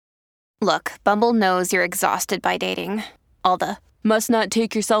Look, Bumble knows you're exhausted by dating. All the, must not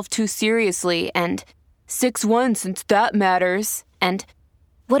take yourself too seriously, and 6'1" since that matters, and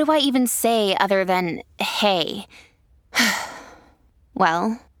what do I even say other than, hey?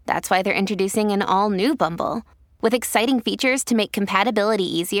 Well, that's why they're introducing an all-new Bumble, with exciting features to make compatibility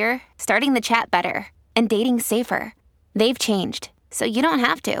easier, starting the chat better, and dating safer. They've changed, so you don't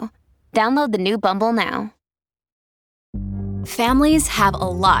have to. Download the new Bumble now. Families have a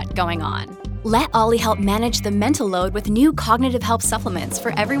lot going on. Let Ollie help manage the mental load with new cognitive help supplements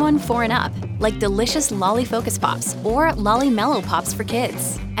for everyone 4 and up, like delicious Lolly Focus Pops or Lolly Mellow Pops for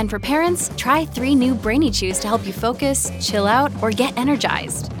kids. And for parents, try 3 new Brainy Chews to help you focus, chill out, or get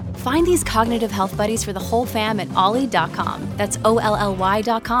energized. Find these cognitive health buddies for the whole fam at ollie.com. That's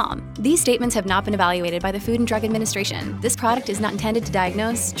OLLY.com. These statements have not been evaluated by the Food and Drug Administration. This product is not intended to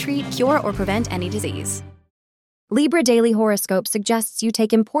diagnose, treat, cure, or prevent any disease. Libra Daily Horoscope suggests you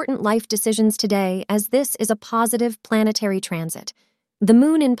take important life decisions today, as this is a positive planetary transit. The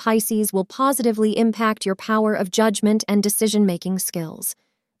moon in Pisces will positively impact your power of judgment and decision-making skills.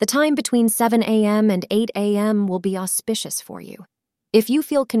 The time between 7 a.m. and 8 a.m. will be auspicious for you. If you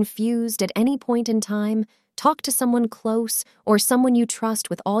feel confused at any point in time, talk to someone close or someone you trust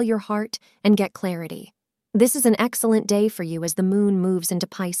with all your heart and get clarity. This is an excellent day for you as the moon moves into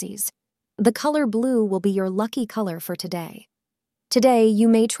Pisces. The color blue will be your lucky color for today. Today, you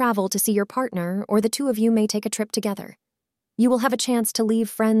may travel to see your partner, or the two of you may take a trip together. You will have a chance to leave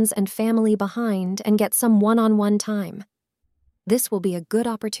friends and family behind and get some one-on-one time. This will be a good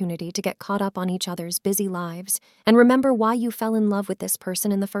opportunity to get caught up on each other's busy lives and remember why you fell in love with this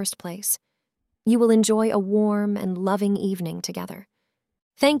person in the first place. You will enjoy a warm and loving evening together.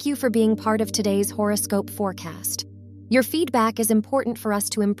 Thank you for being part of today's horoscope forecast. Your feedback is important for us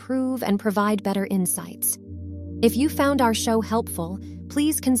to improve and provide better insights. If you found our show helpful,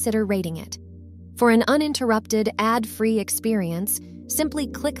 please consider rating it. For an uninterrupted, ad-free experience, simply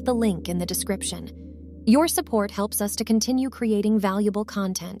click the link in the description. Your support helps us to continue creating valuable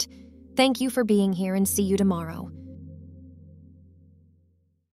content. Thank you for being here and see you tomorrow.